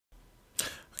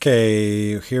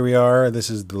Okay, here we are. This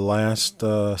is the last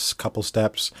couple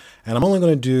steps, and I'm only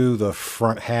going to do the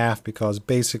front half because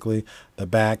basically the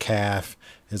back half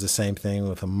is the same thing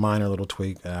with a minor little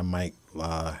tweak that I might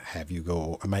I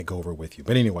might go over with you.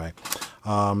 But anyway,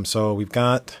 so we've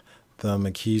got the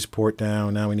McKee's port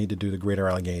down. Now we need to do the greater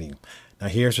Allegheny. Now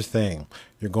here's the thing: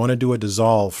 you're going to do a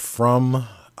dissolve from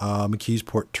McKee's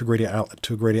port to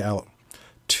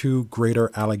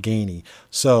greater Allegheny.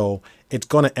 So it's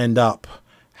going to end up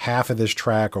half of this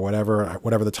track or whatever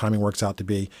the timing works out to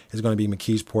be is going to be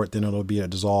McKee's port, then it'll be a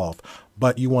dissolve.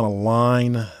 But you want to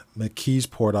line McKee's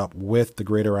port up with the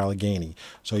greater Allegheny.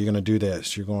 So you're going to do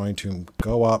this. You're going to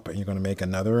go up and you're going to make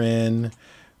another in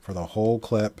for the whole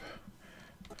clip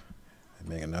and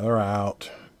make another out.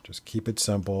 Just keep it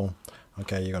simple.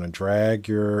 Okay, you're going to drag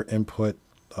your input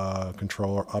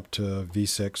controller up to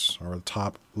V6 or the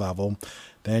top level.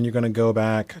 Then you're going to go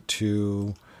back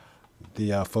to the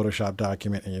Photoshop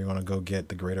document and you're going to go get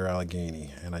the greater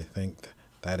Allegheny, and I think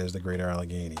that is the greater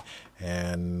Allegheny.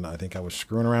 And I think I was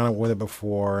screwing around with it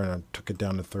before and I took it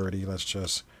down to 30. Let's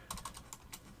just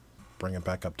bring it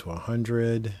back up to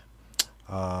 100.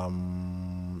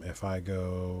 If I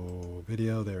go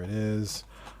video, there it is.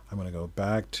 I'm going to go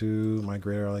back to my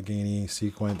greater Allegheny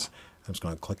sequence. I'm just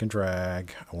going to click and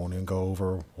drag. I won't even go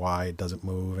over why it doesn't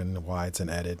move and why it's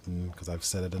an edit, because I've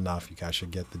said it enough. You guys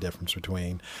should get the difference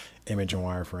between image and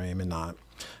wireframe and not.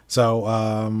 So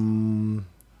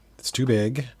it's too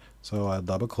big, so I'll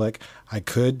double click. I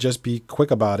could just be quick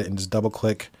about it and just double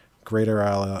click the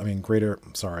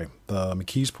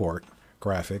McKee's port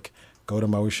graphic, go to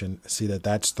motion, see that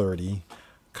that's 30,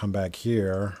 come back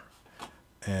here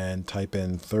and type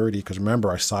in 30, because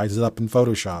remember I sized it up in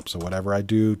Photoshop, so whatever I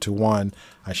do to one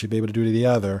I should be able to do to the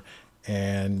other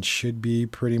and should be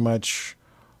pretty much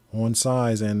on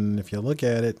size, and if you look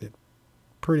at it, it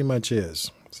pretty much is.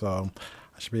 So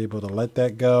I should be able to let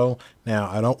that go. Now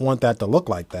I don't want that to look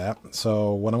like that,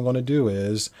 so what I'm going to do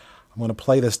is I'm going to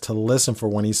play this to listen for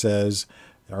when he says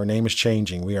our name is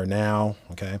changing, we are now,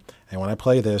 okay, and when I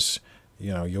play this,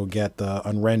 you know, you'll get the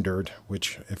unrendered,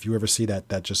 which if you ever see that,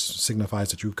 that just signifies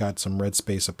that you've got some red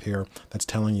space up here that's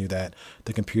telling you that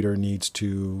the computer needs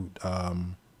to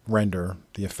render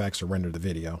the effects or render the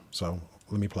video. So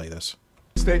let me play this.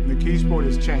 State McKee's port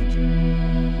is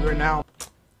changing. We're now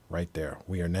right there.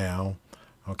 We are now.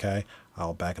 Okay.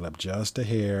 I'll back it up just a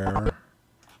hair.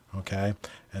 Okay.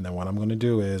 And then what I'm going to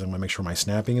do is I'm going to make sure my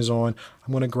snapping is on.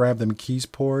 I'm going to grab the McKee's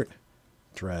port,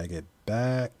 drag it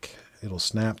back. It'll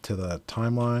snap to the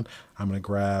timeline. I'm going to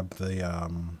grab the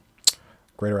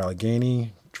greater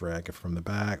Allegheny, drag it from the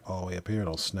back all the way up here.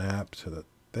 It'll snap to the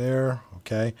there.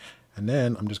 Okay. And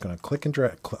then I'm just going to click and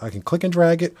drag. I can click and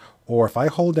drag it, or if I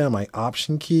hold down my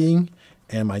Option key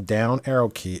and my down arrow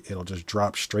key, it'll just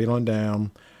drop straight on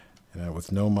down, you know,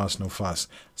 with no muss, no fuss.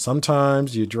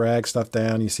 Sometimes you drag stuff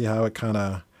down, you see how it kind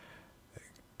of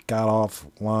got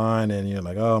offline and you're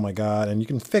like, oh my God, and you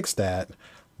can fix that.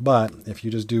 But if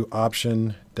you just do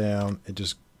Option down, it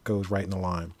just goes right in the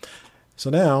line.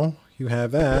 So now you have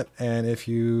that, and if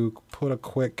you put a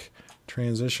quick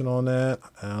transition on that,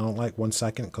 I don't like 1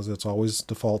 second because it's always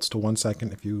defaults to 1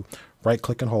 second. If you right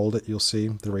click and hold it, you'll see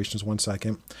the duration is 1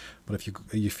 second. But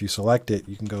if you select it,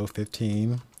 you can go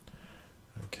 15.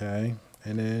 Okay,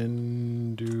 and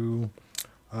then do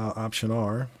Option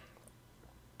R,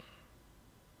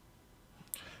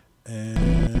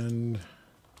 and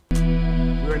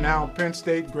we're now Penn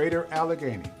State Greater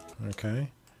Allegheny. okay.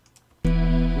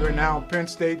 We're now Penn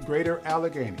State Greater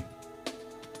Allegheny.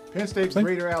 Penn State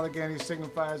Greater Allegheny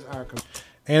signifies our.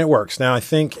 And it works. Now I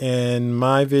think in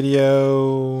my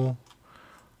video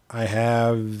I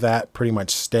have that pretty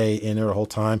much stay in there the whole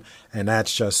time, and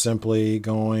that's just simply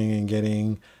going and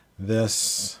getting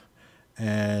this,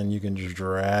 and you can just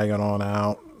drag it on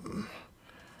out.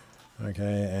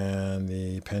 Okay, and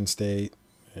the Penn State,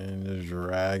 and just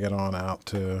drag it on out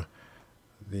to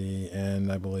the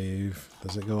end, I believe.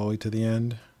 Does it go all the way to the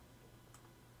end?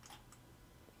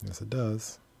 Yes, it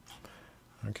does.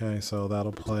 Okay, so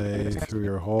that'll play through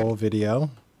your whole video.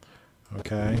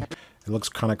 Okay, it looks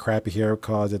kind of crappy here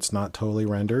because it's not totally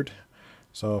rendered.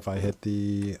 So if I hit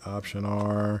the Option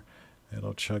R,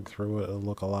 it'll chug through it. It'll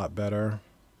look a lot better.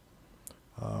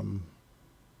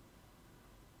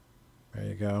 There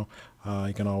you go.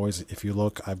 You can always, if you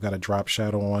look, I've got a drop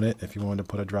shadow on it. If you want to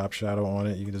put a drop shadow on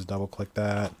it, you can just double click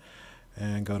that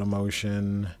and go to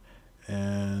motion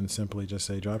and simply just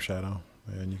say drop shadow.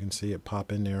 And you can see it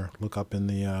pop in there. Look up in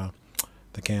the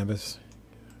canvas.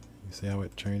 You see how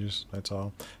it changes? That's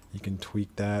all. You can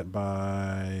tweak that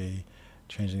by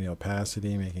changing the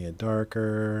opacity, making it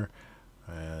darker,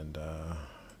 and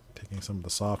taking some of the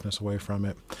softness away from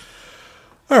it.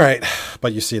 All right,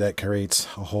 but you see that creates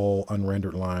a whole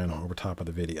unrendered line over top of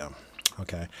the video.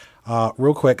 Okay,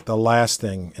 real quick, the last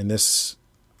thing, and this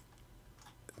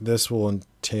will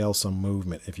entail some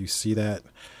movement. If you see that,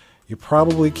 you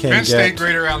probably can Penn get State,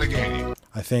 Greater Allegheny.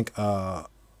 I think what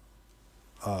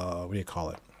do you call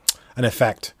it? An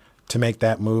effect to make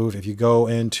that move. If you go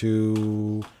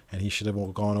into, and he should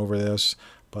have gone over this,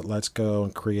 but let's go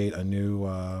and create a new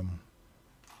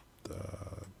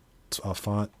a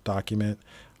font document,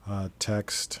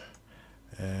 text,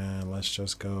 and let's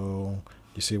just go.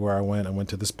 You see where I went? I went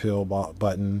to this pill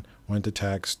button, went to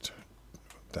text,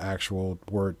 the actual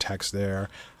word text there.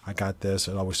 I got this.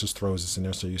 It always just throws this in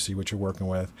there so you see what you're working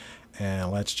with.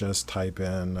 And let's just type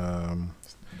in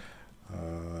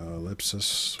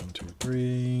ellipsis 1, 2,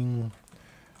 3.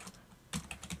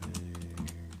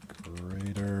 The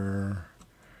greater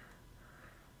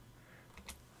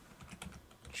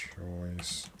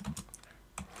choice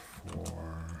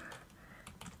for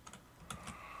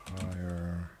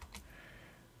higher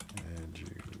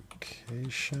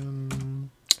education,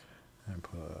 and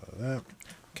put that.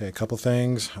 Okay, a couple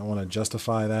things. I want to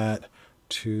justify that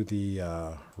to the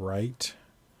right.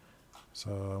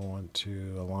 So I want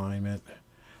to align it,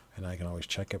 and I can always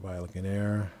check it by looking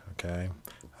there. Okay,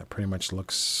 that pretty much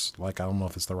looks like, I don't know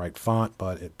if it's the right font,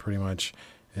 but it pretty much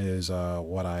is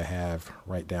what I have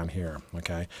right down here.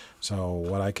 Okay, so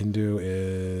what I can do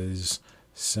is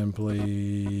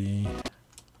simply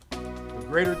The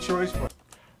greater choice for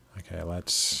okay,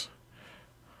 let's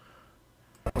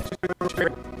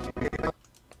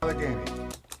Allegheny.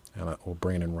 and we'll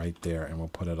bring it in right there, and we'll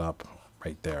put it up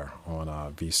right there on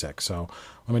V6. So what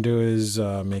I'm going to do is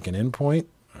make an endpoint,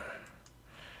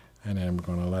 and then we're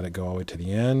going to let it go all the way to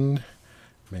the end,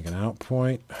 make an out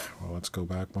point. Well, let's go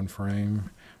back one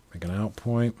frame, make an out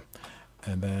point,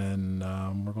 and then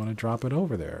we're going to drop it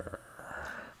over there.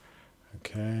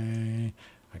 Okay,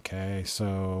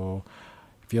 so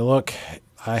if you look,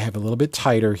 I have a little bit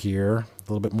tighter here, a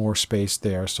little bit more space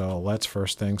there. So let's,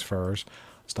 first things first,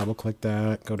 let's double click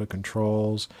that, go to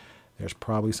controls. There's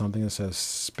probably something that says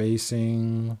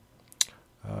spacing,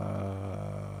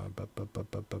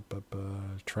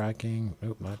 tracking.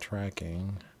 Nope, not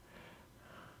tracking.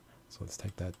 So let's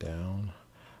take that down.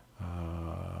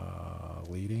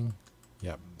 Leading.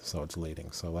 Yep, so it's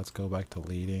leading. So let's go back to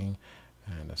leading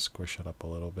and squish it up a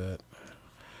little bit.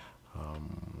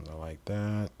 I like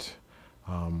that.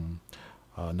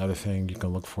 Another thing you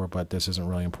can look for, but this isn't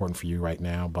really important for you right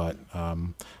now, but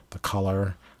the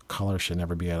color should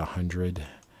never be at 100.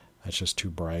 That's just too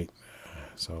bright.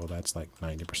 So that's like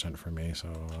 90% for me. So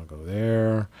I'll go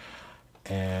there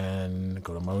and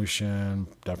go to motion.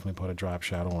 Definitely put a drop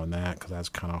shadow on that because that's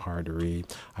kind of hard to read.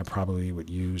 I probably would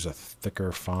use a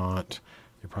thicker font.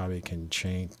 You probably can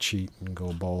cheat and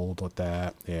go bold with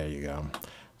that. There you go.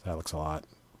 That looks a lot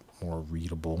more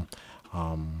readable.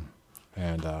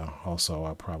 And also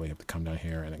I'll probably have to come down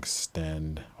here and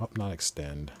extend. Well, not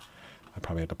extend. I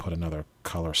probably have to put another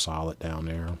color solid down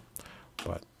there,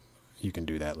 but you can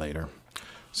do that later.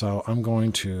 So I'm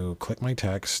going to click my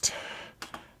text,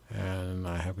 and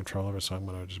I have control over it, so I'm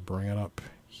going to just bring it up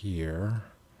here.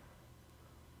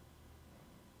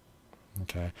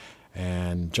 Okay,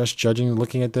 and just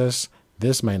looking at this,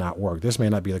 this may not work. This may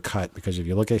not be the cut, because if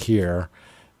you look at here,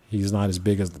 he's not as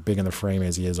big in the frame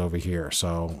as he is over here.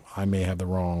 So I may have the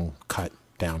wrong cut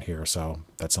down here. So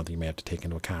that's something you may have to take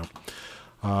into account.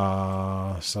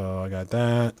 So I got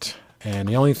that. And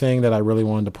the only thing that I really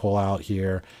wanted to pull out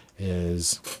here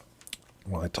is,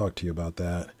 well, I talked to you about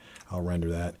that. I'll render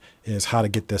that, is how to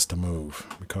get this to move.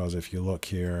 Because if you look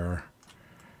here,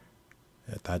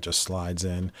 that just slides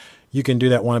in. You can do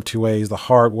that one of two ways. The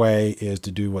hard way is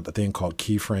to do what the thing called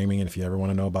keyframing. And if you ever want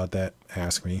to know about that,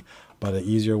 ask me. But an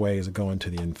easier way is to go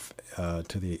into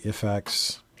the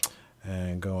effects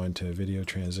and go into video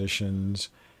transitions.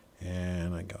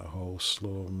 And I got a whole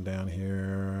slew of them down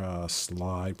here.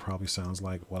 Slide probably sounds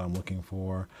like what I'm looking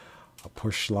for. A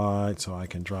push slide, so I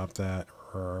can drop that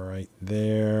right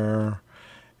there.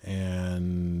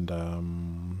 And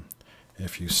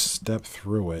if you step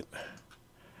through it,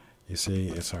 you see,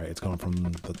 it's going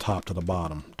from the top to the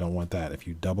bottom. Don't want that. If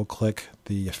you double click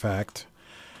the effect,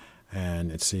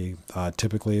 and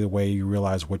typically the way you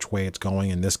realize which way it's going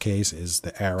in this case is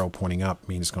the arrow pointing up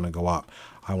means it's going to go up.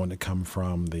 I want to come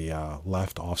from the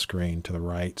left off screen to the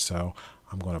right, so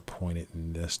I'm going to point it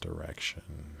in this direction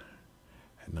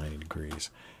at 90 degrees,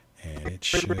 and it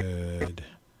should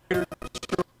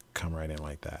come right in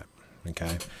like that.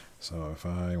 Okay, so if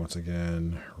I once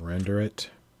again render it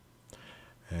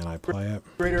and I play it.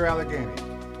 Greater Allegheny,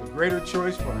 the greater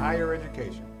choice for higher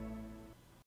education.